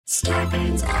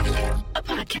Scarpins Audio, a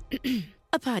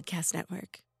podcast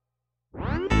network.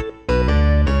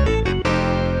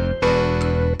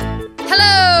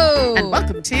 Hello! And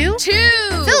welcome to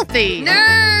Filthy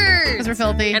Nerds! Because we're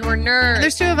filthy. And we're nerds. And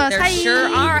there's two of us. There Hi. sure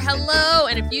are. Hello!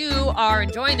 And if you are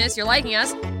enjoying this, you're liking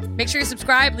us, make sure you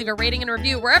subscribe, leave a rating and a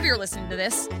review wherever you're listening to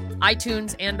this.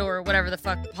 iTunes and or whatever the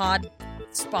fuck.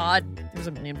 Podspod. There's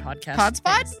a million podcasts.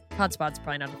 Podspod? Podspod's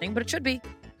probably not a thing, but it should be.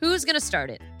 Who's going to start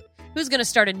it? Who's going to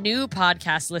start a new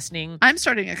podcast listening? I'm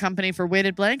starting a company for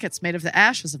weighted blankets made of the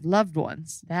ashes of loved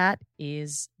ones. That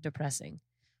is depressing.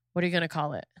 What are you going to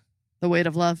call it? The weight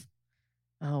of love.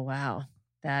 Oh, wow.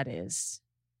 That is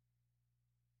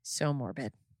so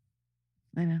morbid.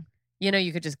 I know. You know,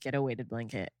 you could just get a weighted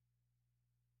blanket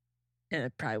and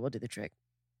it probably will do the trick.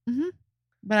 Mm-hmm.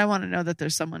 But I want to know that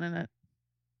there's someone in it.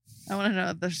 I want to know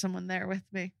that there's someone there with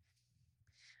me.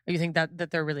 You think that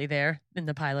they're really there in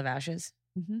the pile of ashes?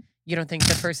 Mm-hmm. You don't think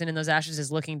the person in those ashes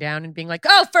is looking down and being like,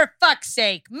 oh, for fuck's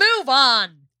sake, move on.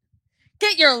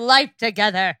 Get your life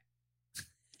together.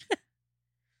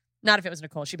 Not if it was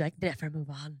Nicole. She'd be like, never move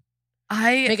on.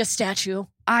 Make a statue.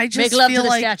 I just Make love feel to the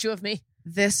like statue of me.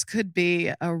 this could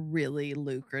be a really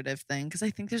lucrative thing because I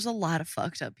think there's a lot of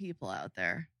fucked up people out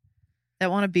there that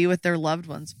want to be with their loved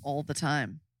ones all the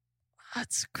time.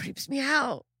 That creeps me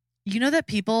out. You know that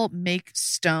people make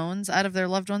stones out of their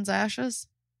loved ones' ashes?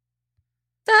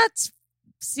 That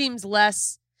seems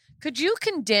less. Could you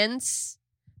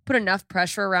put enough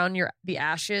pressure around the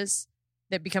ashes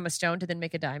that become a stone to then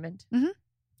make a diamond? Mm-hmm.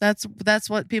 That's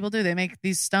what people do. They make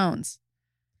these stones.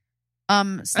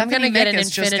 I'm Stephanie going to get an Mick has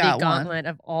just infinity got gauntlet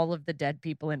of all of the dead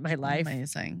people in my life.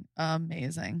 Amazing.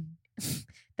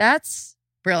 That's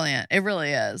brilliant. It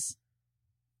really is.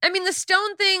 I mean, the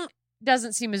stone thing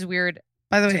doesn't seem as weird.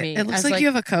 By the to way, me it looks as, like you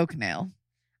have a Coke nail.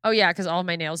 Oh, yeah, because all of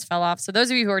my nails fell off. So those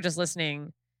of you who are just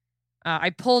listening, I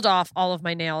pulled off all of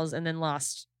my nails and then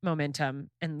lost momentum,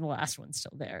 and the last one's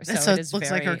still there. So it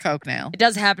looks like her Coke nail. It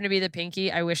does happen to be the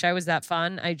pinky. I wish I was that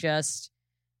fun.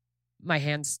 My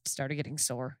hands started getting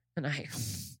sore, and I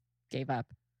gave up.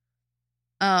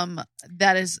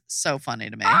 That is so funny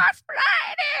to me.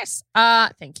 Arthritis!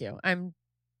 Thank you. I'm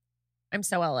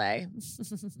so LA.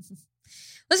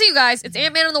 Listen, you guys, it's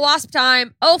Ant-Man and the Wasp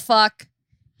time. Oh, fuck.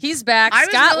 He's back. I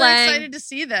was Scott really Lang. excited to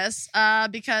see this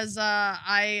because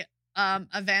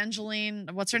Evangeline,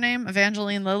 what's her name?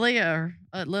 Evangeline Lilly or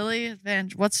Lily?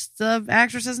 What's the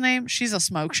actress's name? She's a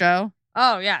smoke show.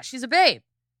 Oh, yeah. She's a babe.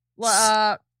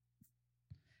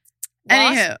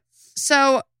 Anywho,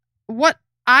 so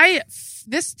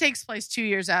this takes place 2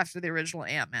 years after the original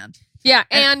Ant-Man. Yeah,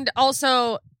 and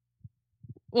also,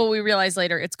 well, we realize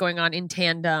later it's going on in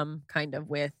tandem kind of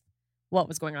with what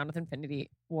was going on with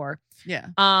Infinity War. Yeah.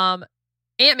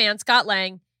 Ant-Man, Scott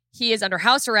Lang, he is under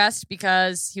house arrest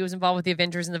because he was involved with the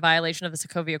Avengers in the violation of the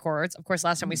Sokovia Accords. Of course,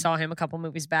 last time we saw him a couple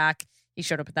movies back, he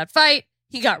showed up at that fight.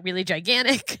 He got really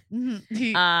gigantic.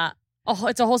 Mm-hmm.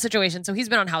 It's a whole situation. So he's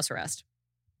been on house arrest.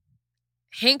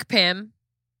 Hank Pym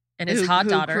and his hot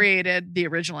daughter. Who created the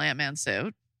original Ant-Man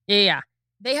suit. Yeah.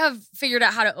 They have figured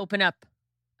out how to open up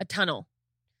a tunnel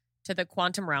to the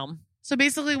quantum realm. So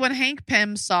basically when Hank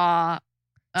Pym saw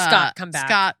Scott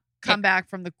come back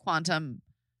from the quantum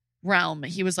realm,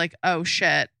 he was like, oh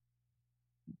shit,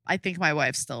 I think my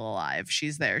wife's still alive.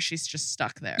 She's there. She's just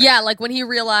stuck there. Yeah, like when he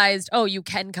realized, oh, you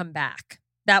can come back.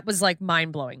 That was like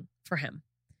mind-blowing for him.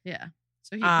 Yeah.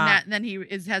 So then he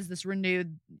has this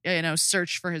renewed,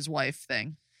 search for his wife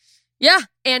thing. Yeah,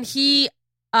 and he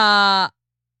we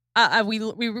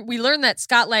learned that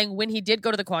Scott Lang, when he did go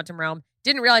to the quantum realm,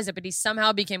 didn't realize it, but he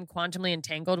somehow became quantumly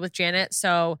entangled with Janet.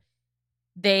 So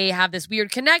they have this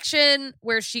weird connection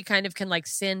where she kind of can like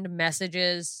send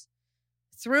messages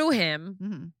through him,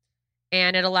 mm-hmm.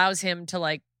 and it allows him to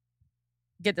like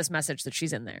get this message that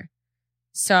she's in there.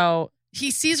 So he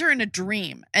sees her in a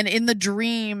dream, and in the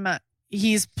dream,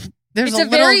 there's it's a a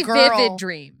very little girl, vivid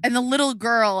dream, and the little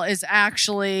girl is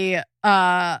actually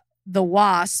the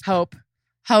Wasp,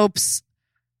 Hope's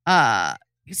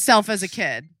self as a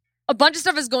kid. A bunch of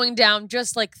stuff is going down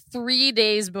just like 3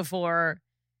 days before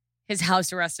his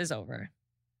house arrest is over.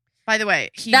 By the way,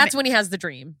 that's when he has the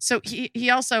dream. So he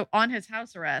also, on his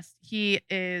house arrest, he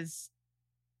is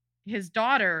his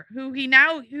daughter, who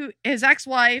his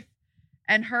ex-wife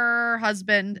and her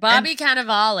husband, Bobby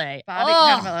Cannavale.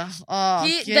 Cannavale. Oh,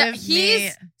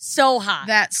 he's so hot.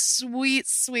 That sweet,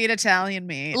 sweet Italian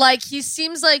meat. Like, he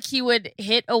seems like he would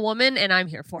hit a woman, and I'm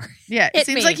here for it. Yeah, it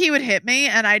seems like he would hit me,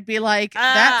 and I'd be like,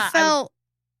 that felt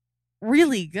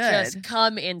really good. Just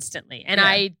come instantly. And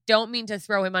I don't mean to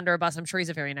throw him under a bus. I'm sure he's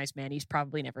a very nice man. He's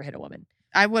probably never hit a woman.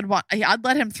 I'd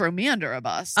let him throw me under a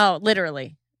bus. Oh,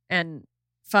 literally. And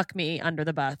fuck me under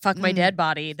the bus. Fuck my dead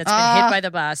body that's been hit by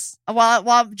the bus.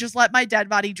 Well, just let my dead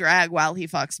body drag while he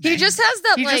fucks me. He just has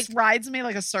that He like just rides me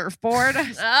like a surfboard.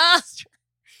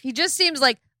 he just seems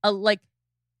like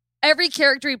every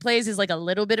character he plays is like a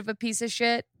little bit of a piece of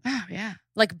shit. Oh yeah.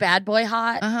 Like bad boy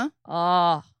hot. Uh-huh.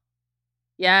 Oh.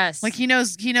 Yes. Like he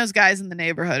knows guys in the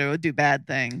neighborhood who would do bad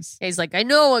things. He's like, I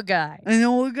know a guy. I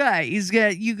know a guy. He's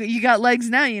got you got legs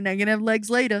now, you're not gonna have legs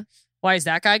later. Why is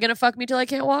that guy gonna fuck me till I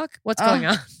can't walk? What's going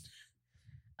on?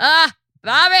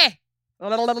 Bobby.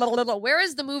 Where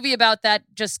is the movie about that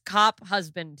just cop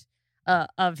husband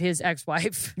of his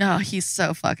ex-wife? No, he's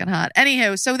so fucking hot.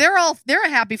 Anywho, so they're a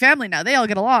happy family now. They all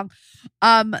get along.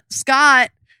 Scott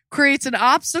creates an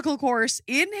obstacle course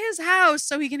in his house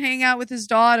so he can hang out with his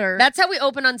daughter. That's how we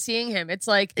open on seeing him. It's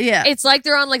like it's like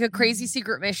they're on like a crazy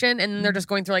secret mission and they're just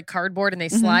going through like cardboard and they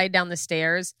slide down the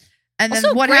stairs. And also,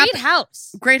 then what great happened?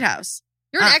 house. Great house.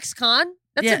 You're an ex-con?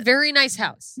 That's a very nice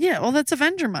house. Yeah, well, that's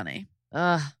Avenger money.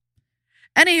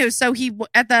 Anywho, so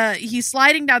he's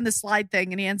sliding down the slide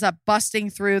thing and he ends up busting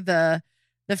through the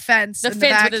fence in the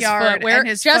backyard with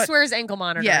his foot, where his ankle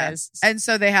monitor is. And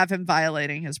so they have him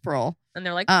violating his parole. And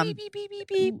they're like, beep, beep, beep, beep,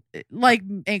 beep. Like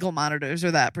ankle monitors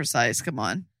are that precise. Come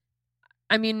on.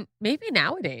 I mean, maybe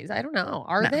nowadays. I don't know.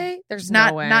 Are they? There's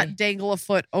no way. Not dangle a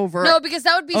foot over. No, because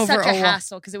that would be such a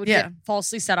hassle because it would get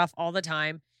falsely set off all the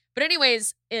time. But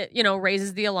anyways, it,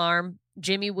 raises the alarm.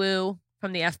 Jimmy Woo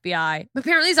from the FBI.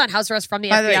 Apparently he's on house arrest from the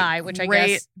FBI, which I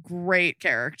guess. Great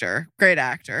character. Great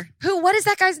actor. What is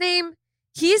that guy's name?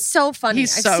 He's so funny. I've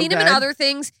seen him in other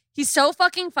things. He's so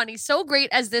fucking funny. So great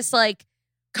as this like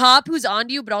cop who's on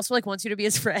to you, but also like wants you to be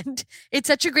his friend. It's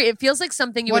such a great, it feels like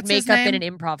something you would make up in an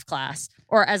improv class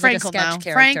or as like a sketch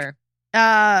character.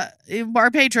 Frank,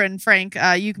 our patron, Frank,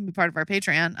 you can be part of our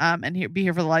Patreon and be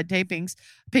here for the live tapings.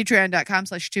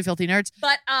 Patreon.com/2filthynerds.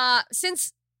 But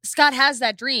since Scott has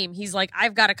that dream, he's like,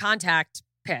 I've got to contact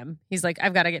Pim. He's like,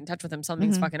 I've got to get in touch with him.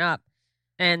 Something's fucking up.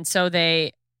 And so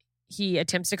he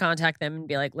attempts to contact them and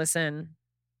be like, listen,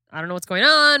 I don't know what's going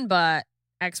on, but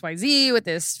XYZ with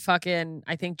this fucking,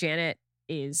 I think Janet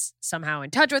is somehow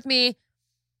in touch with me.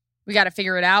 We got to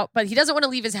figure it out. But he doesn't want to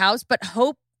leave his house. But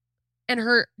Hope and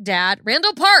her dad,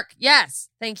 Randall Park. Yes.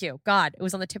 Thank you. God, it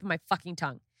was on the tip of my fucking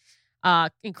tongue.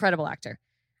 Incredible actor.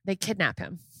 They kidnap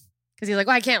him because he's like,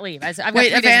 well, I can't leave. I've got 3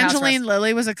 days Evangeline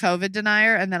Lilly was a COVID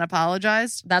denier and then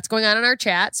apologized. That's going on in our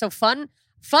chat. So fun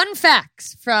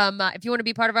facts from, if you want to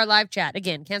be part of our live chat.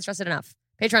 Again, can't stress it enough.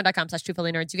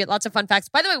 Patreon.com/2filthynerds. You get lots of fun facts.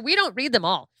 By the way, we don't read them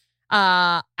all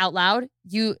out loud.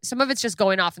 Some of it's just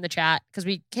going off in the chat because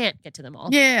we can't get to them all.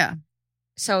 Yeah.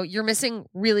 So you're missing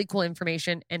really cool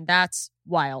information, and that's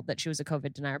wild that she was a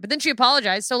COVID denier. But then she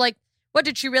apologized. So, like, what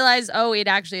did she realize? Oh, it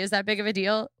actually is that big of a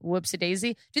deal?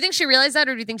 Whoopsie-daisy. Do you think she realized that,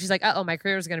 or do you think she's like, my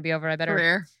career is going to be over. I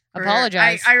better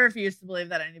apologize. I refuse to believe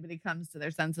that anybody comes to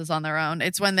their senses on their own.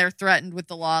 It's when they're threatened with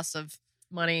the loss of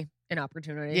money and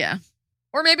opportunity. Yeah.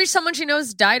 Or maybe someone she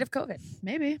knows died of COVID.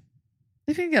 Maybe.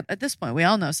 If you get, at this point, we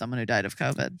all know someone who died of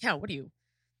COVID. Yeah, what do you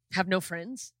have no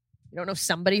friends? You don't know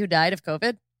somebody who died of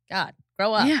COVID? God,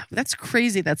 grow up. Yeah, that's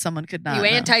crazy that someone could not. You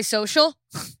antisocial?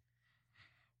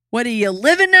 What are you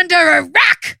living under a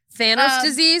rock? Thanos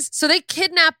disease. So they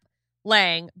kidnap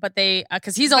Lang, but they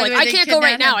because he's all like, I can't go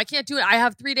right now. I can't do it. I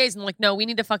have 3 days. And I'm like, no, we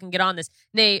need to fucking get on this.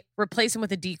 And they replace him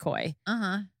with a decoy.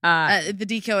 The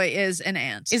decoy is an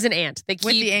ant. They keep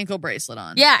with the ankle bracelet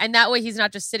on. Yeah, and that way he's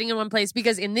not just sitting in one place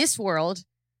because in this world,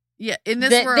 world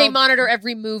they monitor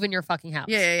every move in your fucking house.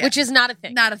 Yeah. Which is not a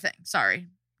thing. Not a thing. Sorry,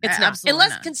 it's not.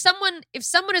 Unless if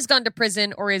someone has gone to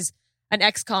prison or is an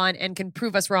ex-con and can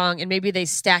prove us wrong, and maybe they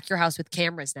stack your house with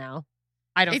cameras now.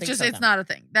 I don't think so. It's not a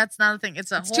thing. That's not a thing.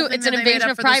 It's whole thing it's an invasion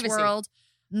of privacy. World.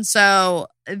 And so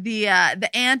the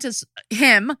ant is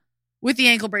him with the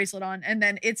ankle bracelet on, and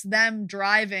then it's them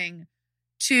driving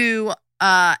to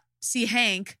see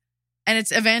Hank, and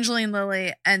it's Evangeline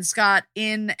Lilly and Scott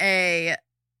in a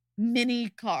mini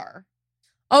car.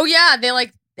 Oh yeah, they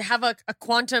like have a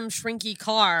quantum shrinky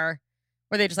car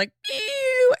where they just like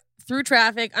through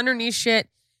traffic underneath shit,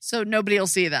 so nobody will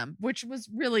see them, which was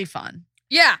really fun.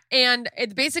 Yeah, and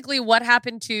it's basically what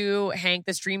happened to Hank,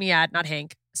 this dream he had, not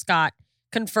Hank, Scott,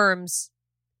 confirms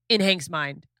in Hank's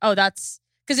mind. Oh, that's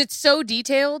because it's so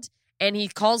detailed, and he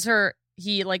calls her,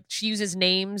 she uses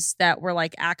names that were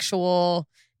like actual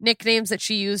nicknames that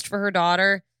she used for her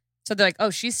daughter. So they're like, oh,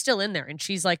 she's still in there, and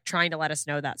she's like trying to let us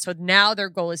know that. So now their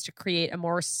goal is to create a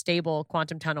more stable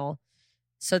quantum tunnel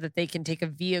so that they can take a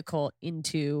vehicle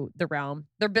into the realm.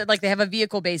 They have a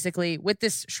vehicle basically with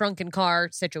this shrunken car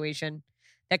situation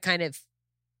that kind of,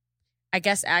 I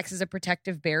guess, acts as a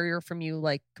protective barrier from you,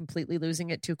 like, completely losing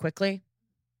it too quickly.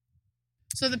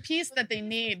 So the piece that they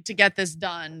need to get this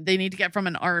done, they need to get from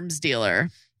an arms dealer.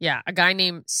 Yeah, a guy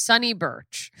named Sonny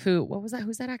Birch, what was that?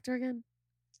 Who's that actor again?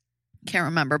 Can't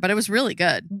remember, but it was really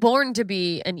good. Born to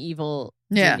be an evil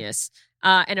genius.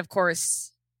 And of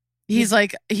course, he's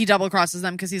like, he double crosses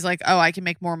them because he's like, oh, I can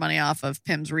make more money off of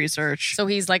Pim's research. So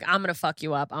he's like, I'm going to fuck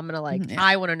you up. I'm going to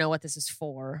I want to know what this is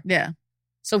for. Yeah.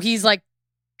 So he's like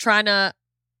trying to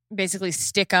basically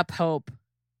stick up hope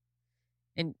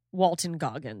in Walton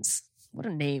Goggins. What a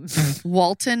name.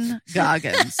 Walton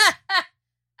Goggins.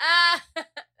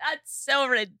 That's so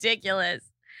ridiculous.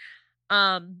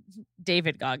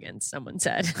 David Goggins, someone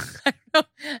said. I don't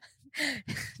know.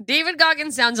 David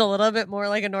Goggins sounds a little bit more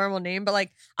like a normal name, but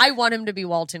like I want him to be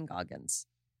Walton Goggins.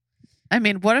 I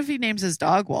mean, what if he names his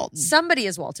dog Walton? Somebody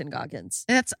is Walton Goggins.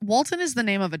 Walton is the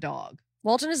name of a dog.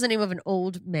 Walton is the name of an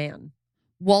old man.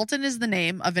 Walton is the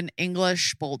name of an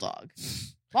English bulldog.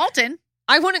 Walton.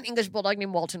 I want an English bulldog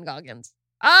named Walton Goggins.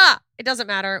 It doesn't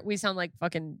matter. We sound like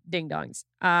fucking ding-dongs.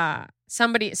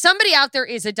 Somebody out there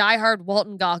is a diehard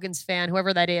Walton Goggins fan,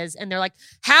 whoever that is, and they're like,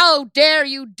 how dare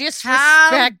you disrespect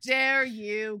How dare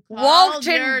you call your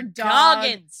Walton dog?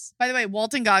 Goggins? By the way,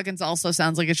 Walton Goggins also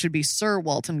sounds like it should be Sir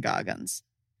Walton Goggins.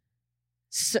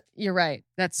 You're right.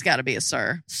 That's got to be a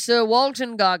sir. Sir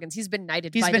Walton Goggins. He's been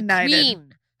knighted by the knighted.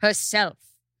 Queen herself.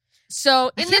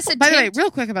 So in this attempt... By the way,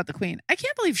 real quick about the Queen. I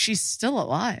can't believe she's still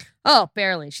alive. Oh,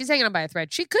 barely. She's hanging on by a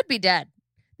thread. She could be dead.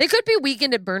 They could be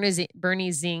weakened at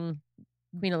Bernie Zing,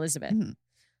 Queen Elizabeth. Mm-hmm.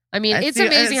 I mean, it's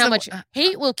amazing how much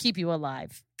hate will keep you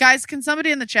alive. Guys, can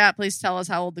somebody in the chat please tell us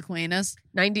how old the Queen is?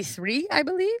 93, I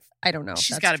believe. I don't know.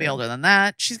 She's got to be older than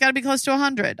that. She's got to be close to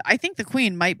 100. I think the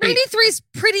Queen might be. 93 is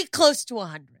pretty close to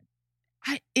 100.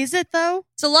 Is it, though?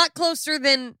 It's a lot closer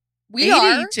than we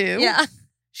 82. are. Yeah.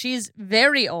 She's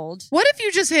very old. What if you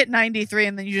just hit 93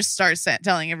 and then you just start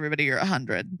telling everybody you're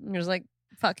 100? You're just like,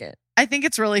 fuck it. I think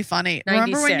it's really funny. 96.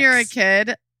 Remember when you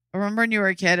were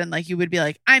a kid and like you would be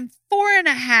like, I'm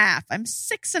 4.5. I'm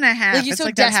 6.5. Like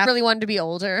you desperately wanted to be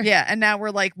older. Yeah. And now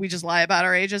we're like, we just lie about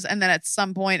our ages. And then at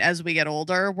some point as we get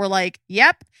older, we're like,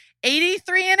 yep,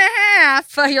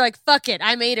 83.5. You're like, fuck it.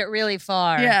 I made it really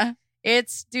far. Yeah.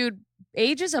 Dude,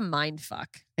 age is a mind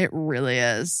fuck. It really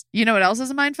is. You know what else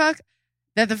is a mind fuck?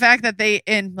 That the fact that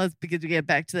let's get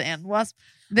back to the Ant Wasp.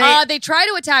 They try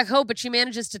to attack Hope, but she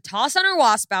manages to toss on her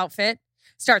wasp outfit,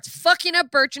 starts fucking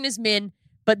up Birch and his men,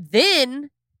 but then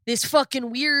this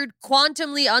fucking weird,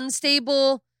 quantumly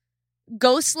unstable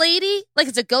ghost lady, like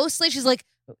it's a ghost lady, she's like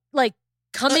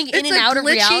coming in and out of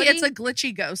reality. It's a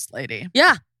glitchy ghost lady.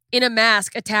 Yeah, in a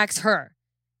mask, attacks her.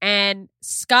 And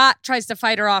Scott tries to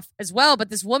fight her off as well, but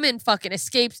this woman fucking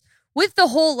escapes with the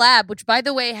whole lab, which, by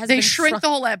the way, they shrink the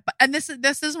whole lab. And this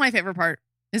is my favorite part,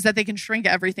 is that they can shrink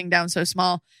everything down so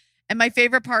small. And my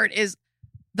favorite part is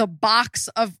the box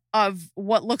of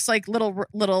what looks like little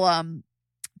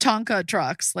Tonka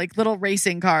trucks, like little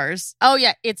racing cars. Oh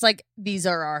yeah, it's like these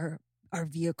are our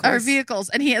vehicles. Our vehicles,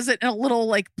 and he has it in a little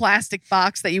like plastic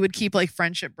box that you would keep like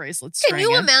friendship bracelets. Can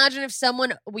you imagine if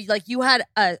someone you had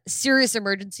a serious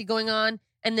emergency going on,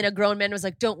 and then a grown man was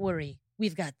like, "Don't worry,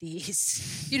 we've got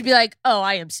these." You'd be like, "Oh,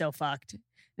 I am so fucked.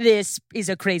 This is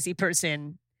a crazy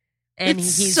person." And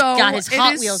he's got his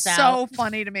Hot Wheels out. So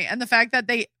funny to me. And the fact that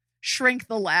they shrink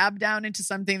the lab down into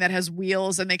something that has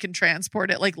wheels and they can transport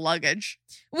it like luggage.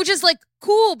 Which is like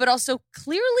cool, but also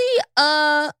clearly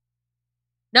not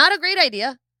a great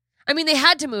idea. I mean, they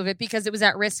had to move it because it was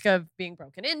at risk of being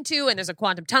broken into, and there's a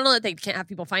quantum tunnel that they can't have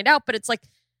people find out. But it's like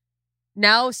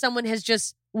now someone has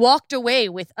just walked away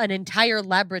with an entire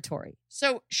laboratory.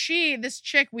 So this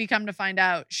chick, we come to find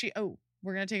out,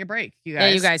 we're going to take a break, you guys.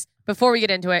 Yeah, you guys. Before we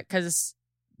get into it, because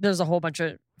there's a whole bunch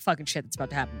of fucking shit that's about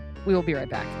to happen. We will be right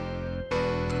back.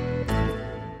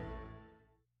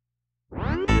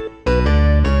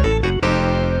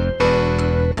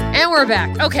 And we're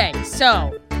back. Okay,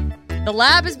 so the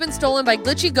lab has been stolen by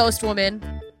Glitchy Ghost Woman.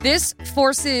 This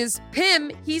forces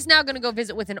Pym, he's now going to go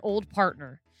visit with an old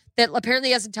partner that apparently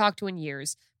he hasn't talked to in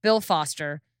years, Bill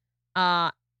Foster.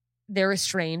 They're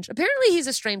estranged. Apparently he's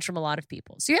estranged from a lot of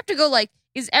people. So you have to go like,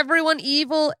 is everyone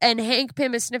evil and Hank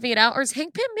Pym is sniffing it out? Or is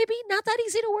Hank Pym maybe not that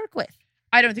easy to work with?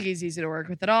 I don't think he's easy to work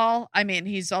with at all. I mean,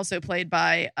 he's also played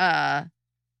by,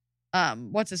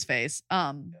 what's his face?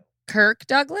 Kirk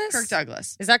Douglas? Kirk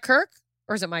Douglas. Is that Kirk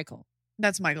or is it Michael?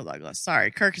 That's Michael Douglas. Sorry.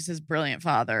 Kirk is his brilliant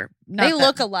father. They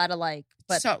look a lot alike.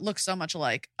 But look so much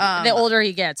alike. The older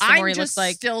he gets, the more he looks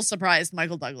like. I'm still surprised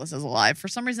Michael Douglas is alive. For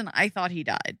some reason, I thought he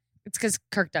died. It's because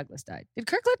Kirk Douglas died. Did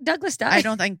Kirk Douglas die? I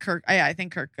don't think Kirk. I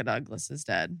think Kirk Douglas is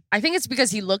dead. I think it's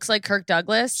because he looks like Kirk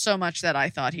Douglas so much that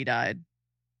I thought he died.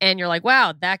 And you're like,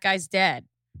 wow, that guy's dead.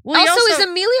 Well, he also, is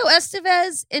Emilio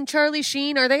Estevez and Charlie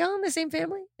Sheen, are they all in the same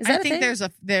family? Is that I think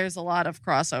there's a lot of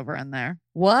crossover in there.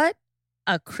 What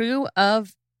a crew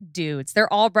of dudes.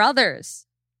 They're all brothers.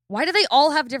 Why do they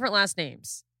all have different last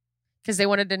names? Because they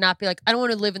wanted to not be like, I don't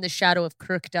want to live in the shadow of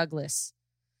Kirk Douglas.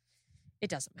 It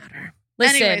doesn't matter.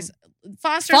 Listen, Anyways,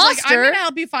 Foster's like, I'm going to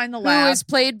help you find the lab. Who is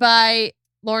played by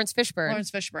Lawrence Fishburne.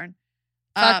 Lawrence Fishburne.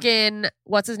 Fucking,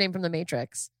 what's his name from The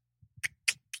Matrix?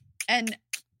 And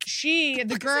she,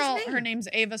 the girl, her name's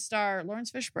Ava Starr,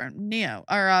 Lawrence Fishburne, Neo,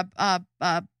 or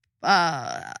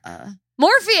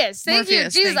Morpheus. Thank you.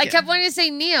 Morpheus, Jesus, thank I you. kept wanting to say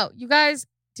Neo. You guys,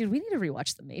 dude, we need to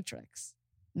rewatch The Matrix.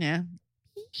 Yeah.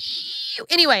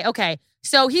 Anyway, okay.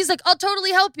 So he's like, I'll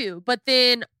totally help you. But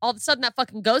then all of a sudden that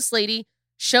fucking ghost lady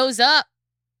shows up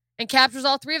and captures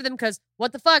all three of them because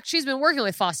what the fuck? She's been working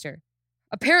with Foster.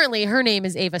 Apparently her name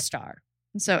is Ava Starr.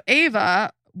 And so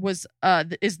Ava is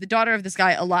the daughter of this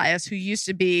guy, Elias, who used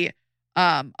to be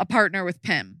a partner with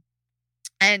Pym.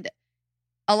 And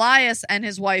Elias and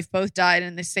his wife both died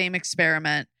in the same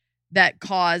experiment that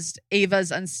caused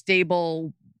Ava's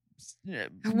unstable The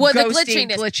ghosty,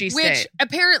 glitchiness, glitchy which state.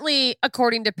 apparently,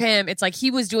 according to Pym, it's like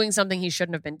he was doing something he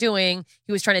shouldn't have been doing.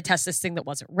 He was trying to test this thing that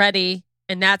wasn't ready,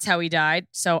 and that's how he died.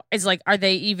 So it's like, are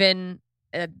they even?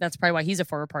 That's probably why he's a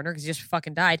former partner because he just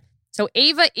fucking died. So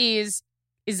Ava is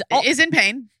in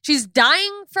pain. She's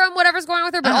dying from whatever's going on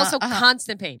with her, but also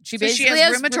constant pain. She basically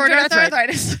has rheumatoid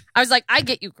arthritis. I was like, I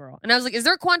get you, girl. And I was like, is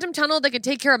there a quantum tunnel that could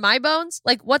take care of my bones?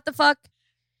 Like, what the fuck?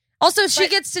 Also, she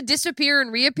gets to disappear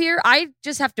and reappear. I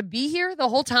just have to be here the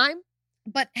whole time.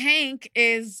 But Hank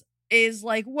is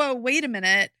like, whoa, wait a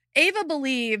minute. Ava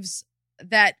believes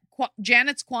that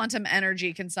Janet's quantum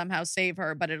energy can somehow save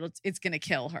her, but it's going to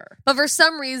kill her. But for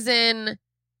some reason,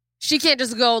 she can't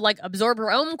just go like absorb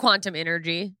her own quantum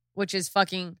energy, which is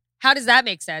fucking, how does that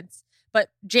make sense? But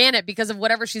Janet, because of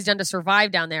whatever she's done to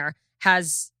survive down there,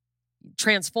 has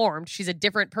transformed. She's a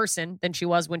different person than she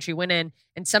was when she went in.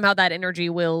 And somehow that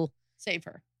energy will save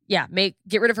her. Yeah.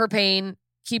 Get rid of her pain,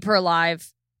 keep her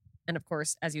alive. And of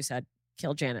course, as you said,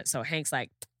 kill Janet. So Hank's like,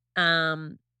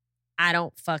 I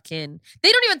don't fucking,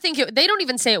 they don't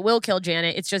even say it will kill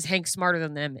Janet. It's just Hank's smarter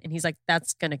than them. And he's like,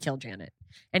 that's going to kill Janet.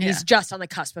 And he's just on the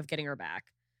cusp of getting her back.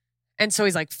 And so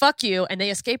he's like, fuck you. And they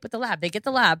escape with the lab. They get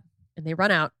the lab and they run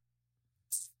out.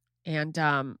 And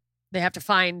they have to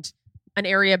find an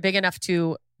area big enough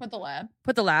to put the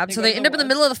lab. So they end up in the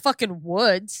middle of the fucking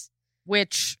woods,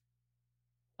 which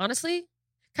honestly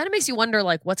kind of makes you wonder,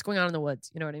 like, what's going on in the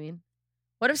woods? You know what I mean?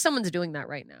 What if someone's doing that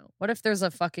right now? What if there's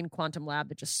a fucking quantum lab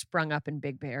that just sprung up in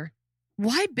Big Bear?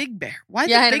 Why Big Bear? Why I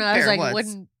Big don't know. Bear I was like,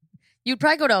 woods? You'd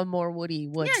probably go to a more woody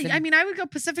woods. Yeah, I mean, I would go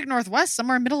Pacific Northwest,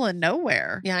 somewhere middle of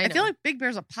nowhere. Yeah, I feel know. like Big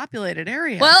Bear's a populated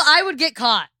area. Well, I would get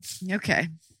caught. Okay.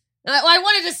 I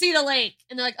wanted to see the lake,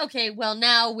 and they're like, "Okay, well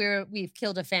now we've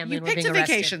killed a family. You and we're picked being a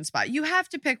arrested. vacation spot. You have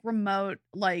to pick remote,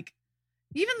 like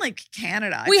even like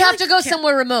Canada. We have to go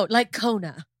somewhere remote, like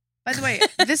Kona. By the way,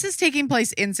 this is taking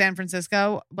place in San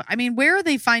Francisco. But I mean, where are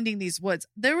they finding these woods?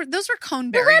 Those were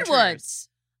coneberry redwoods. trees.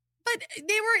 But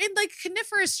they were in like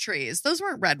coniferous trees. Those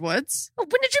weren't redwoods. Oh,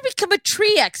 when did you become a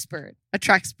tree expert? A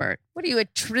trexpert. What are you, a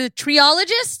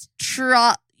treologist?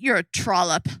 You're a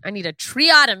trollop. I need a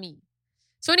treotomy.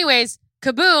 So anyways,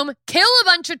 kaboom, kill a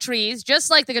bunch of trees, just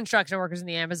like the construction workers in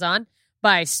the Amazon,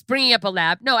 by springing up a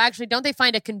lab. No, actually, don't they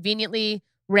find a conveniently,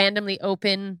 randomly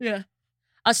open,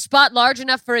 a spot large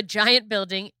enough for a giant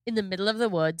building in the middle of the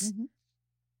woods? Mm-hmm.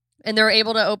 And they're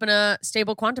able to open a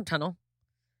stable quantum tunnel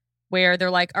where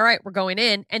they're like, all right, we're going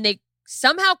in. And they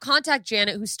somehow contact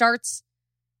Janet, who she's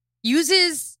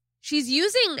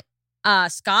using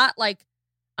Scott like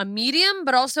a medium,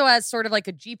 but also as sort of like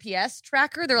a GPS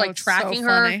tracker. They're like tracking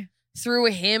her through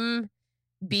him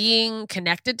being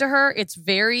connected to her. It's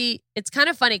kind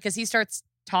of funny because he starts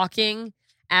talking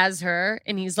as her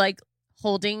and he's like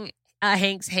holding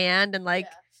Hank's hand and like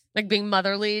being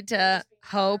motherly to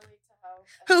Hope,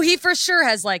 who he for sure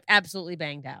has like absolutely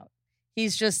banged out.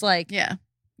 He's just like,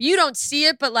 you don't see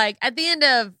it, but like at the end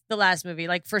of the last movie,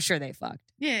 like for sure they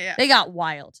fucked. Yeah. They got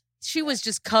wild. She was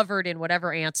just covered in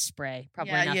whatever ant spray.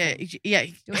 Probably nothing. Yeah.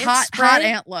 Hot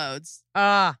ant loads.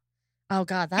 Oh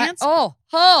God. That Ants?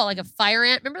 like a fire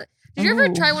ant. Remember? Did you ever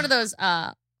try one of those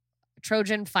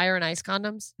Trojan fire and ice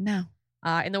condoms? No.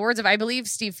 In the words of, I believe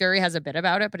Steve Fury has a bit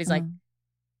about it, but he's like,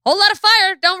 whole lot of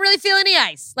fire, don't really feel any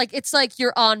ice. Like it's like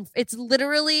it's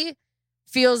literally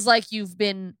feels like you've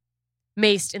been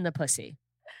maced in the pussy.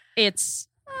 It's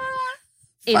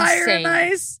fire insane. and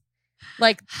ice.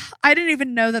 Like I didn't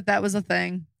even know that was a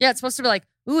thing. Yeah, it's supposed to be like,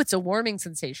 ooh, it's a warming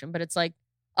sensation, but it's like,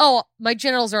 oh, my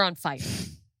genitals are on fire.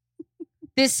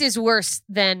 This is worse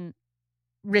than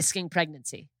risking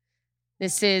pregnancy.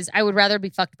 This is, I would rather be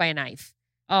fucked by a knife.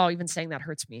 Oh, even saying that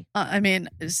hurts me. I mean,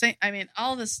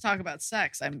 all this talk about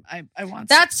sex. I want.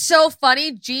 That's so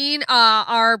funny. Gene,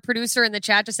 our producer in the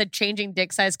chat, just said changing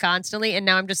dick size constantly, and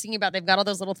now I'm just thinking about they've got all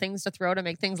those little things to throw to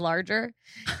make things larger.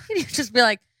 And you just be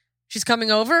like, she's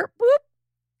coming over.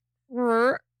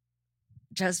 Boop.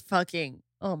 Just fucking.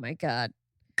 Oh my god.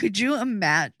 Could you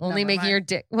imagine only making your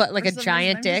dick like a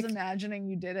giant dick? I'm just imagining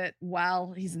you did it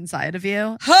while he's inside of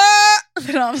you,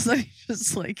 and all of a sudden you're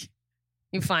just like.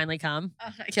 You finally come.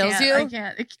 Kills you? I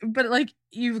can't. But like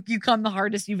you come the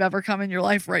hardest you've ever come in your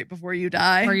life right before you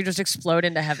die. Or you just explode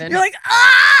into heaven. You're like,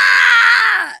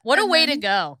 ah! What a way to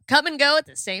go. Come and go at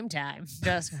the same time.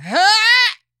 Just,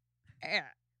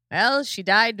 well, she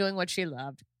died doing what she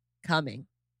loved. Coming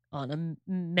on a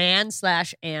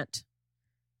man/ant.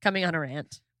 Coming on her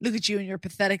ant. Look at you and your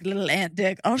pathetic little ant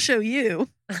dick. I'll show you.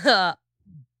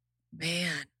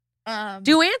 Man.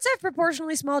 Do ants have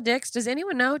proportionally small dicks? Does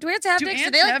anyone know? Do ants have dicks?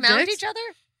 Do they like mount each other?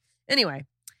 Anyway,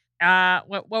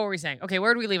 what were we saying? Okay,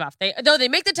 where do we leave off? They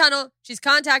make the tunnel. She's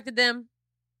contacted them,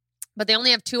 but they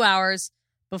only have 2 hours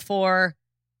before.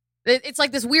 It's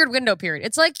like this weird window period.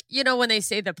 It's like, when they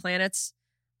say the planets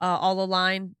all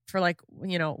align for like,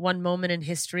 one moment in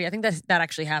history. I think that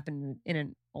actually happened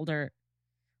in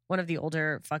one of the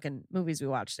older fucking movies we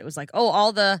watched. It was like,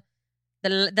 all the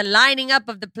lining up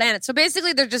of the planet. So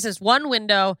basically, there's just this one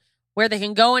window where they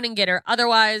can go in and get her.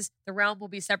 Otherwise, the realm will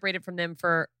be separated from them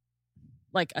for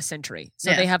like a century.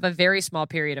 So they have a very small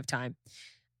period of time.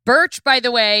 Birch, by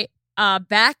the way,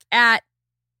 back at,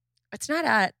 it's not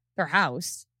at their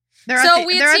house.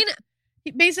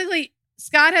 Basically,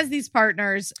 Scott has these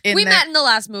partners. We met in the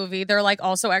last movie. They're like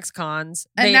also ex-cons.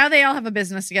 And now they all have a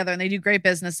business together and they do great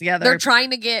business together. They're trying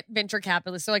to get venture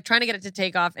capitalists. So like trying to get it to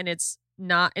take off, and it's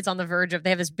on the verge of,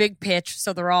 they have this big pitch,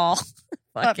 so they're all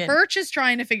fucking. Birch is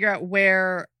trying to figure out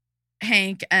where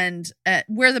Hank and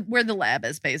where the lab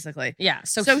is, basically. Yeah.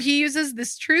 So he uses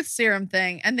this truth serum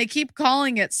thing, and they keep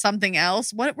calling it something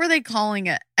else. What were they calling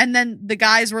it? And then the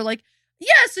guys were like,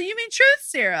 yeah, so you mean truth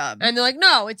serum? And they're like,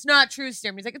 no, it's not truth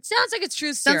serum. He's like, it sounds like it's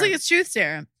truth serum. Sounds like it's truth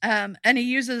serum. And he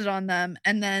uses it on them,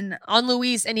 and then on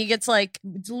Luis, and he gets like,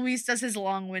 Luis does his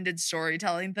long-winded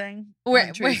storytelling thing.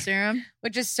 Truth serum,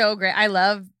 which is so great. I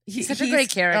love. He's such a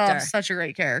great character. Such a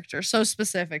great character. So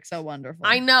specific, so wonderful.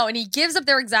 I know, and he gives up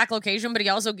their exact location, but he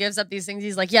also gives up these things.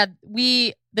 He's like, yeah,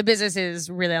 the business is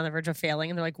really on the verge of failing,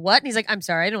 and they're like, what? And he's like, I'm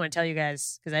sorry, I didn't want to tell you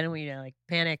guys because I didn't want you to like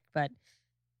panic, but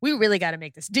we really got to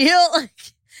make this deal.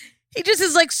 He just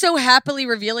is like so happily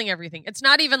revealing everything. It's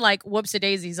not even like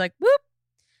whoops-a-daisy. He's like, whoop.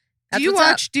 Do you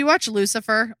watch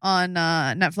Lucifer on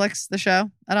Netflix, the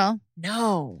show, at all?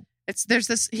 No.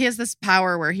 He has this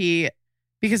power where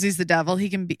because he's the devil, he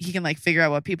can like figure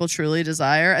out what people truly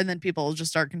desire, and then people will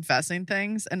just start confessing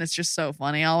things, and it's just so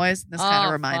funny always. This kind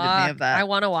of reminded me of that. I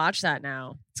want to watch that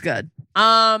now. It's good.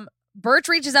 Birch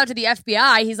reaches out to the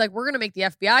FBI. He's like, we're going to make the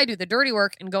FBI do the dirty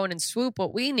work and go in and swoop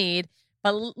what we need.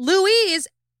 But Louise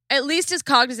at least is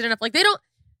cognizant enough. Like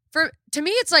to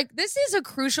me, it's like, this is a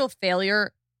crucial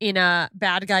failure in a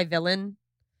bad guy villain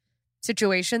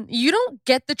situation. You don't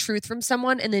get the truth from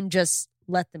someone and then just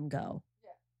let them go. Yeah.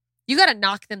 You got to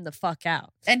knock them the fuck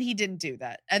out. And he didn't do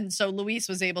that. And so Luis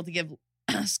was able to give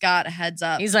Scott a heads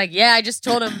up. He's like, yeah, I just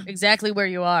told him exactly where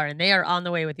you are, and they are on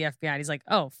the way with the FBI. And he's like,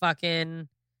 oh, fucking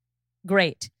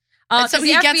great. So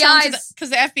he gets on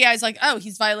because the FBI is like, oh,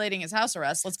 he's violating his house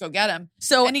arrest. Let's go get him.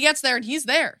 And he gets there and he's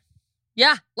there.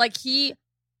 Yeah, like he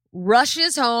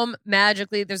rushes home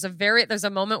magically. There's a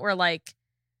moment where like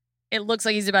it looks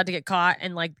like he's about to get caught,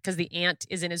 and like because the ant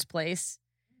is in his place,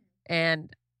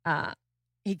 and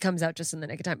he comes out just in the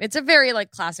nick of time. It's a very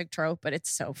like classic trope, but it's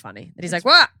so funny that he's like,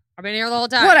 what? I've been here the whole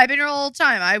time. What? I've been here the whole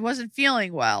time. I wasn't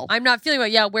feeling well. I'm not feeling well.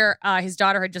 Yeah, where his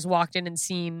daughter had just walked in and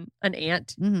seen an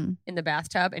ant in the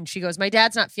bathtub, and she goes, my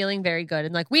dad's not feeling very good,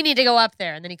 and like, we need to go up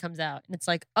there. And then he comes out, and it's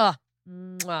like,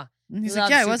 mwah. He's like,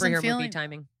 yeah, I wasn't feeling movie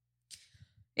timing.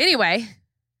 Anyway,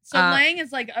 so Lang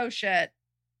is like, oh shit,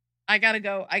 I gotta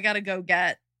go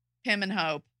get Pim and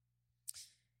Hope.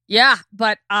 Yeah,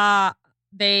 but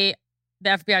the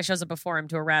FBI shows up before him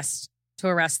to arrest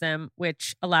them,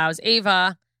 which allows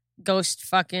Ava, ghost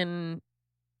fucking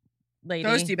lady,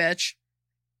 ghosty bitch,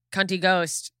 cunty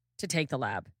ghost, to take the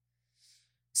lab.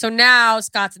 So now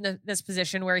Scott's in this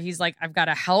position where he's like, I've got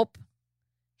to help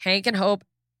Hank and Hope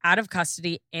out of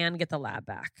custody and get the lab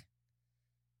back.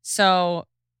 So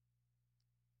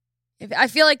I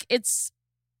feel like it's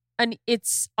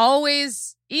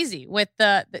always easy with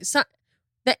the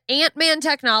Ant-Man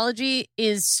technology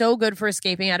is so good for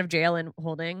escaping out of jail and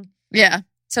holding. Yeah.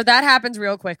 So that happens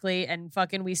real quickly, and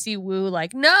fucking we see Woo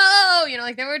like, no,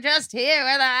 like they were just here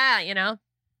with that,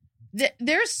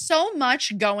 There's so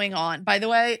much going on. By the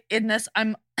way, in this,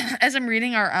 as I'm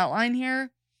reading our outline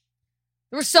here,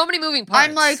 There were so many moving parts.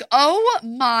 I'm like, oh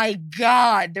my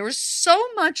God, there was so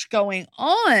much going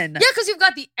on. Yeah, because you've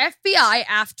got the FBI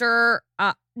after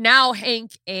now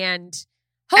Hank and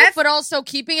Hope, but also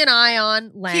keeping an eye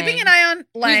on Lang. Keeping an eye on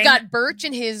Lang. We've got Birch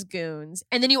and his goons.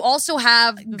 And then you also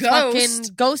have the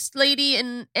fucking Ghost Lady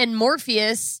and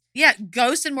Morpheus. Yeah,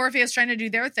 Ghost and Morpheus trying to do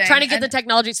their thing. Trying to get the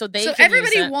technology so they can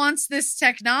everybody use it. wants this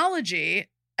technology.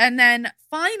 And then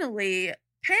finally,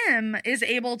 Pym is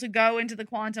able to go into the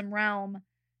quantum realm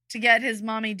to get his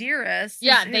mommy dearest.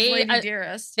 Yeah, his lady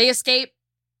dearest. They escape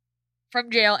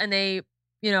from jail and they,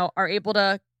 are able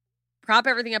to prop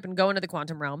everything up and go into the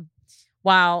quantum realm.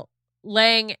 While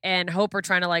Lang and Hope are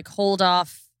trying to like hold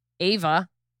off Ava,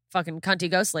 fucking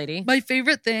cunty ghost lady. My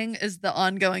favorite thing is the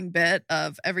ongoing bit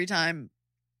of every time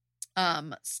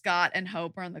Scott and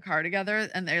Hope are in the car together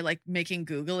and they're like making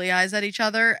googly eyes at each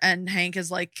other, and Hank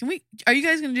is like, are you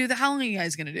guys gonna do that? How long are you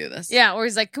guys gonna do this? Yeah, or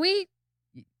he's like, can we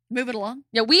move it along?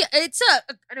 Yeah, it's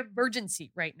an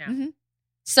emergency right now. Mm-hmm.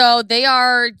 So they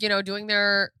are, doing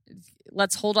their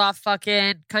let's hold off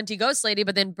fucking cunty ghost lady,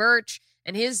 but then Birch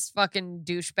and his fucking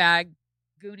douchebag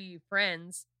goody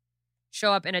friends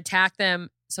show up and attack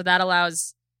them. So that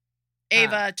allows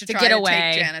Ava to try get to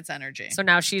away. take Janet's energy. So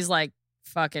now she's like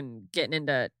fucking getting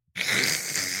into.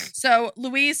 So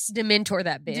Luis Dementor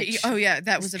that bitch. Oh yeah,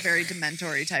 that was a very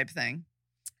Dementory type thing.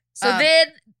 So then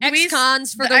Luis,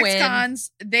 ex-cons for the win.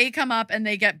 Ex-cons, they come up and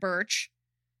they get Birch.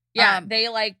 Yeah, they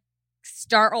like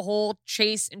start a whole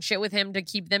chase and shit with him to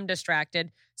keep them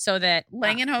distracted so that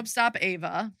Lang and Hope stop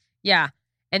Ava. Yeah.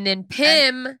 And then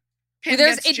Pym it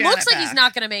gets looks like back. he's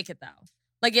not going to make it, though.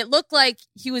 Like, it looked like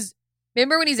he was...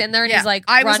 Remember when he's in there and he's, like,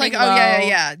 I was like, running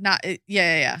oh, low?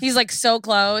 yeah. He's, like, so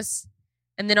close.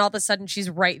 And then all of a sudden, she's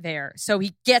right there. So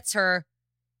he gets her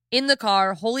in the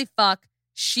car. Holy fuck.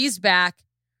 She's back.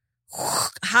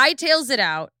 Hightails it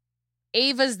out.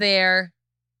 Ava's there.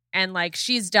 And, like,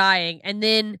 she's dying. And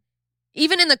then,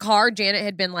 even in the car, Janet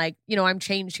had been like, I'm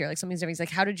changed here. Like, something's different. He's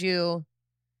like, how did you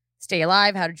stay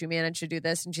alive? How did you manage to do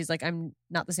this? And she's like, I'm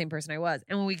not the same person I was.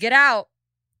 And when we get out,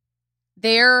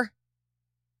 Ava's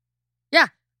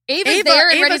there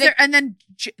and ready to... there, and then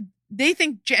they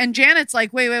think, and Janet's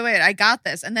like, wait, I got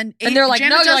this. And then and they're like,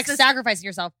 Janet no, you're like this, sacrificing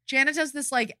yourself. Janet does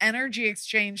this like energy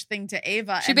exchange thing to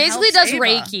Ava. She and basically helps does Ava.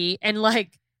 Reiki and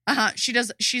like...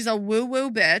 She's a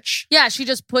woo-woo bitch. Yeah, she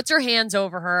just puts her hands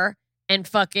over her and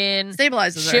fucking...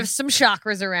 stabilizes her. Shifts some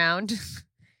chakras around.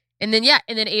 And then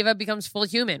Ava becomes full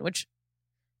human, which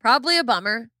probably a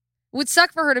bummer. It would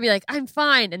suck for her to be like, I'm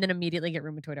fine, and then immediately get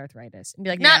rheumatoid arthritis and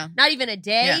be like, not even a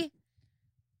day. Yeah.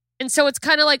 And so it's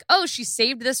kind of like, oh, she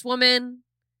saved this woman.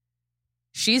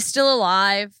 She's still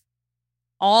alive.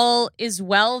 All is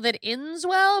well that ends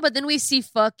well. But then we see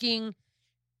fucking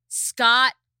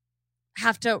Scott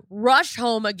have to rush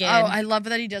home again. Oh, I love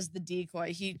that he does the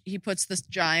decoy. He puts this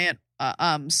giant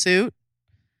suit.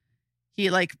 He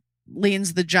like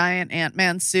leans the giant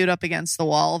Ant-Man suit up against the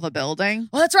wall of a building.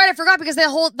 Well, that's right. I forgot because the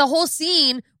whole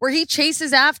scene where he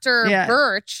chases after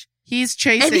Birch. He's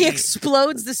chasing. And he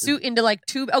explodes the suit into like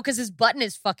two. Oh, because his button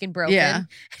is fucking broken. Yeah.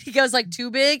 He goes like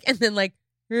too big and then like.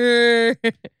 And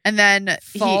then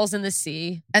falls in the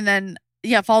sea. And then,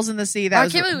 falls in the sea. I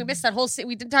can't believe we missed that whole scene.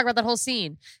 We didn't talk about that whole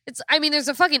scene. There's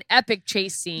a fucking epic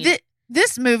chase scene.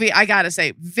 This movie, I gotta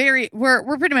say,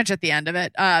 we're pretty much at the end of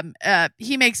it.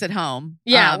 He makes it home.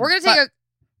 Yeah, we're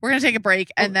gonna take a break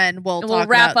and then we'll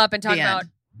wrap up and talk the about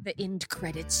end. the end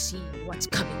credits scene. What's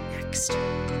coming next?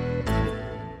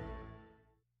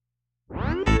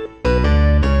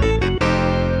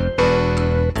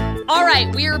 All right,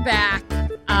 we're back.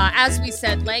 As we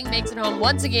said, Lang makes it home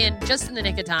once again, just in the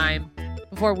nick of time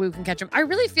before Woo can catch him. I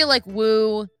really feel like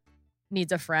Woo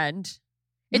needs a friend.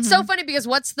 It's so funny because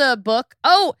what's the book?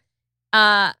 Oh,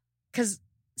 because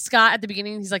Scott at the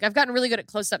beginning, he's like, I've gotten really good at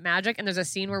close-up magic. And there's a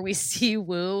scene where we see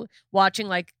Woo watching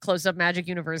like Close-Up Magic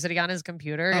University on his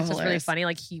computer. It's just really funny.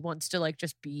 Like he wants to like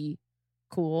just be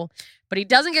cool, but he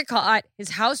doesn't get caught.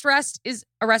 His house arrest is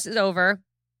over.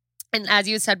 And as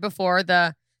you said before,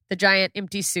 the giant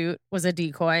empty suit was a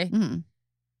decoy. Mm-hmm.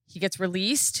 He gets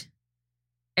released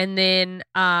and then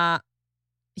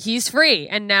he's free.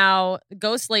 And now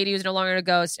Ghost Lady, who's no longer a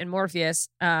ghost, and Morpheus,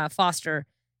 Foster,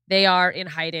 they are in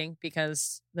hiding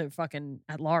because they're fucking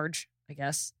at large, I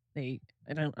guess. I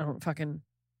don't fucking...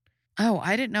 Oh,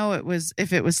 I didn't know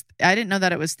I didn't know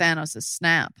that it was Thanos'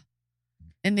 snap.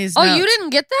 In these Oh, notes. you didn't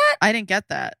get that? I didn't get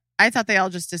that. I thought they all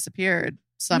just disappeared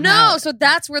somehow. No, so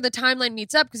that's where the timeline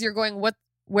meets up because you're going, what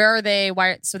where are they?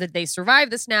 Why? So that they survive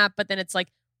the snap. But then it's like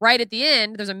right at the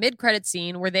end, there's a mid-credit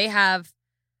scene where they have,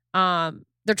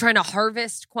 they're trying to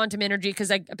harvest quantum energy because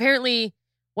like apparently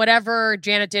whatever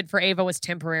Janet did for Ava was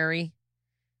temporary.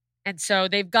 And so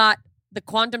they've got the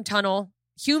quantum tunnel,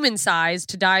 human size,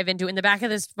 to dive into in the back of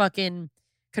this fucking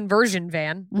conversion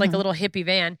van, like a little hippie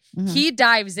van. He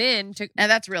dives in to... And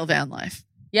that's real van life.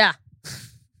 Yeah.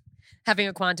 Having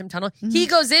a quantum tunnel. He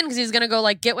goes in because he's going to go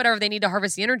like get whatever they need to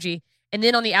harvest the energy. And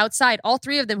then on the outside, all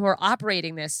three of them who are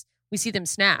operating this, we see them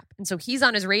snap. And so he's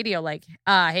on his radio like,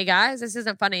 hey guys, this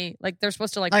isn't funny. Like they're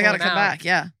supposed to like I pull gotta him come out. back,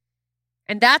 yeah.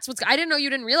 And that's what's... I didn't know you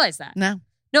didn't realize that.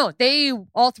 No, they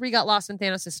all three got lost in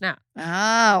Thanos' snap. Oh,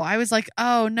 I was like,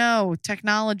 oh no,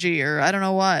 technology or I don't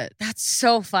know what. That's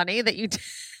so funny that you...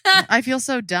 I feel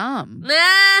so dumb.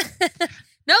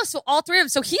 No, so all three of them.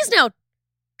 So he's now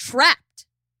trapped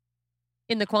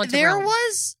in the quantum There realm.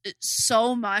 was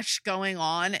so much going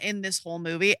on in this whole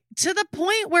movie to the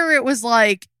point where it was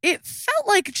like, it felt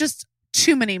like just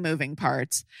too many moving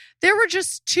parts. There were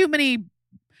just too many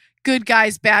good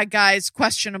guys, bad guys,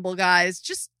 questionable guys.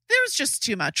 There was just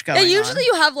too much going on. Usually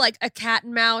you have like a cat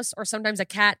and mouse or sometimes a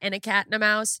cat and a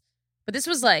mouse. But this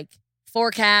was like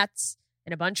 4 cats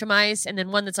and a bunch of mice. And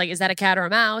then one that's like, is that a cat or a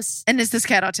mouse? And is this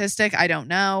cat autistic? I don't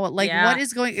know. Like, Yeah. what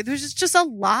is going... There's just a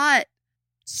lot.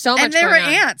 So much And there were going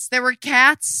on. ants. There were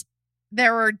cats.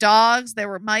 There were dogs. There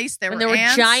were mice. There were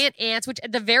ants. Giant ants, which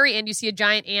at the very end, you see a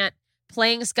giant ant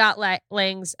playing Scott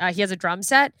Lang's, he has a drum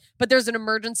set, but there's an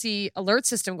emergency alert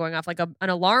system going off, like an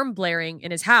alarm blaring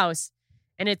in his house.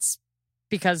 And it's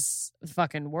because the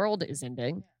fucking world is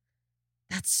ending.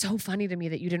 That's so funny to me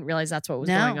that you didn't realize that's what was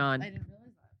going on. I didn't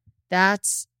realize that.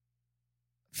 That's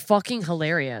fucking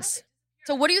hilarious.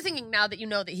 So what are you thinking now that you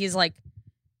know that he's like...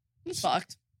 He's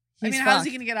fucked. He's how's fucked.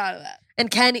 he going to get out of that?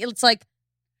 And Ken, it's like...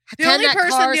 The can only that car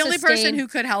person sustain- who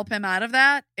could help him out of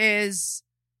that is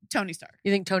Tony Stark.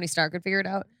 You think Tony Stark could figure it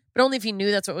out? But only if he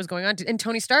knew that's what was going on. And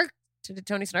Tony Stark? Did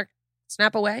Tony Stark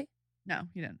snap away? No,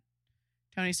 he didn't.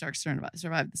 Tony Stark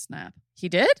survived the snap. He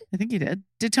did? I think he did.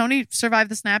 Did Tony survive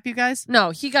the snap, you guys?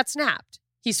 No, he got snapped.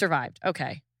 He survived.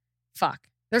 Okay. Fuck.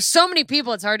 There's so many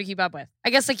people it's hard to keep up with. I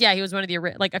guess, like, yeah, he was one of the...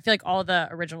 I feel like all the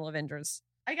original Avengers.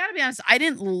 I gotta be honest, I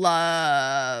didn't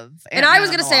love And I was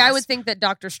going going to say, I would think that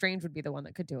Doctor Strange would be the one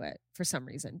that could do it for some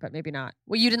reason, but maybe not.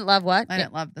 Well, you didn't love what? I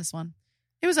didn't love this one.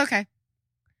 It was okay.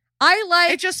 I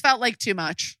It just felt like too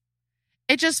much.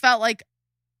 It just felt like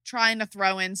trying to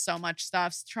throw in so much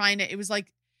stuff.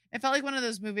 It felt like one of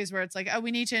those movies where it's like, oh,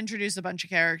 we need to introduce a bunch of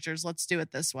characters. Let's do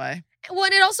it this way. Well,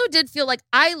 and it also did feel like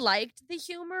I liked the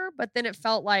humor, but then it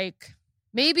felt like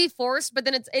maybe forced, but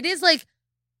then it is like,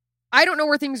 I don't know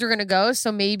where things are going to go.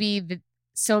 So maybe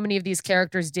so many of these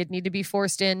characters did need to be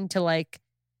forced into like,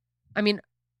 I mean,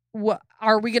 what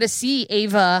are we going to see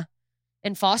Ava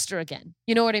and Foster again?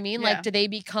 You know what I mean? Yeah. Like, do they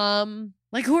become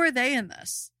Like, who are they in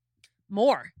this?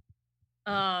 more?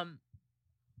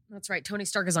 That's right. Tony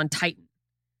Stark is on Titan.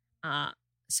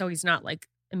 So he's not like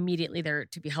immediately there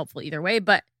to be helpful either way,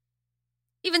 but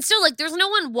even still, like there's no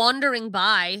one wandering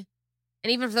by.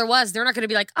 And even if there was, they're not going to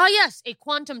be like, oh yes, a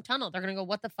quantum tunnel. They're going to go,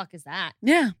 what the fuck is that?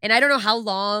 Yeah. And I don't know how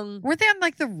long. Weren't they on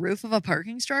like the roof of a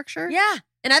parking structure? Yeah.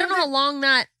 And I don't know So how long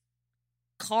that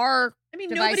car. I mean,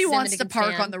 device nobody is in wants that to it can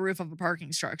park stand. on the roof of a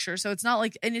parking structure. So it's not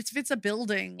like, and if it's a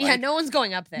building. Yeah, like, no one's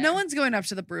going up there. no one's going up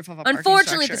to the roof of a parking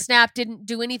Unfortunately, structure. the snap didn't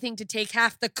do anything to take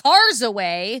half the cars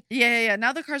away. Yeah.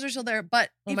 Now the cars are still there.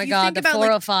 But Oh if my you God, think the about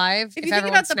 405. if you If think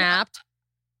everyone about the- snapped,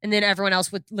 and then everyone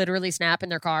else would literally snap in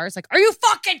their cars. Like, are you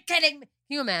fucking kidding me?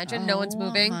 Can you imagine? No one's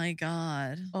moving. Oh my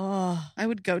God. Oh. I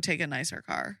would go take a nicer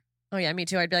car. Oh yeah, me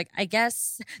too. I'd be like, I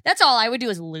guess that's all I would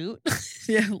do is loot.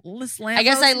 Yeah. This I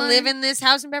guess I Lambo's live mine. in this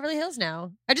house in Beverly Hills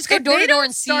now. I just go If door they to door don't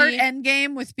and see. start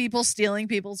Endgame with people stealing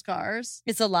people's cars.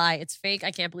 It's a lie. It's fake. I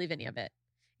can't believe any of it.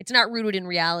 It's not rooted in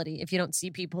reality if you don't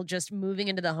see people just moving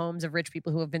into the homes of rich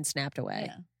people who have been snapped away.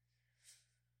 Yeah.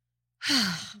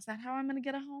 Is that how I'm going to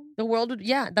get a home? The world would,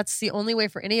 yeah, that's the only way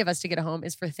for any of us to get a home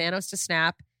is for Thanos to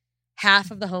snap,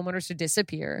 half of the homeowners to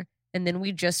disappear, and then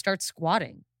we just start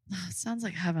squatting. It sounds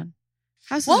like heaven.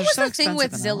 Houses What are was so the thing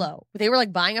with expensive in LA. Zillow? They were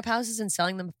like buying up houses and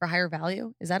selling them for higher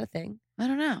value. Is that a thing? I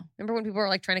don't know. Remember when people were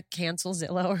like trying to cancel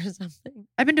Zillow or something?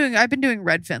 I've been doing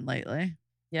Redfin lately.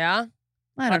 Yeah.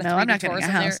 I don't know. I'm not getting a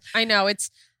house. I know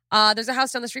it's there's a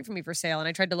house down the street from me for sale, and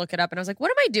I tried to look it up, and I was like, "What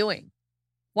am I doing?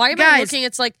 Why am I Guys. looking?"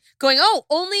 It's like going, "Oh,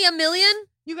 only $1 million."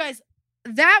 You guys,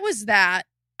 that was that.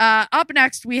 Up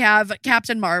next, we have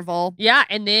Captain Marvel. Yeah,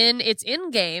 and then it's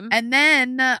Endgame, And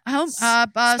then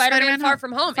Spider-Man Far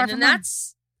From Home, Far and then From Home.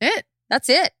 that's it. That's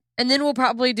it. And then we'll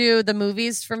probably do the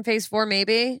movies from Phase 4,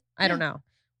 maybe. I don't know.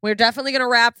 We're definitely gonna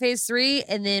wrap Phase 3,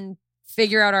 and then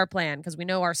figure out our plan because we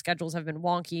know our schedules have been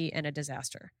wonky and a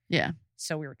disaster. Yeah.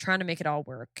 So we were trying to make it all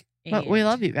work. But we and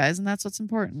love you guys, and that's what's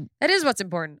important. That is what's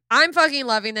important. I'm fucking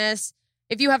loving this.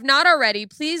 If you have not already,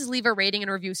 please leave a rating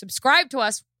and review. Subscribe to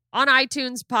us on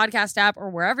iTunes podcast app or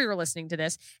wherever you're listening to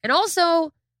this. And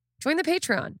also join the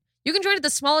Patreon. You can join at the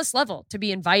smallest level to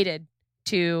be invited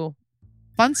to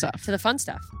Fun stuff. the fun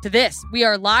stuff, to this. We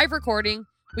are live recording.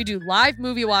 We do live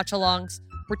movie watch alongs.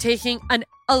 We're taking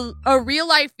a real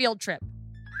life field trip.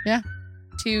 Yeah.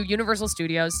 To Universal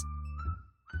Studios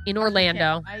in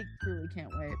Orlando. I truly can't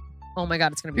wait. Oh my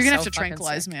God, it's going to be You're going to so have to fucking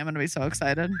tranquilize sick. me. I'm going to be so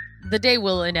excited. The day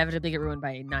will inevitably get ruined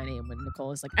by 9 a.m. when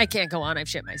Nicole is like, I can't go on. I've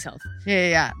shit myself.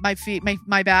 Yeah. My feet,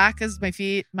 my back is my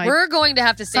feet. We're going to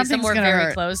have to stay Something's somewhere gonna very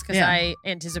hurt. close because Yeah. I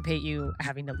anticipate you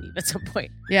having to leave at some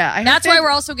point. Yeah. That's why we're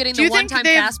also getting Do the you think one-time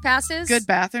they have fast passes. good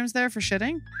bathrooms there for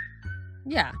shitting.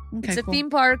 Yeah. Okay, It's a cool. theme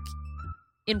park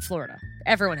in Florida.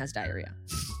 Everyone has diarrhea.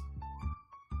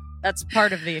 That's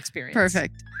part of the experience.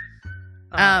 Perfect.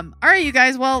 All right, you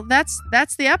guys. Well, that's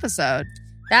the episode.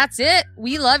 That's it.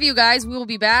 We love you guys. We will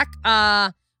be back.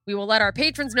 We will let our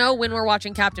patrons know when we're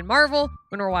watching Captain Marvel,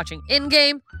 when we're watching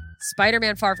Endgame,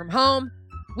 Spider-Man Far From Home.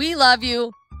 We love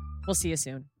you. We'll see you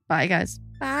soon. Bye, guys.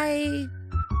 Bye.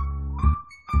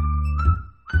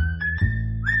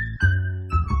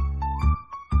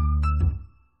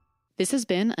 This has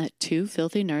been a Two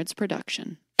Filthy Nerds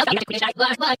production.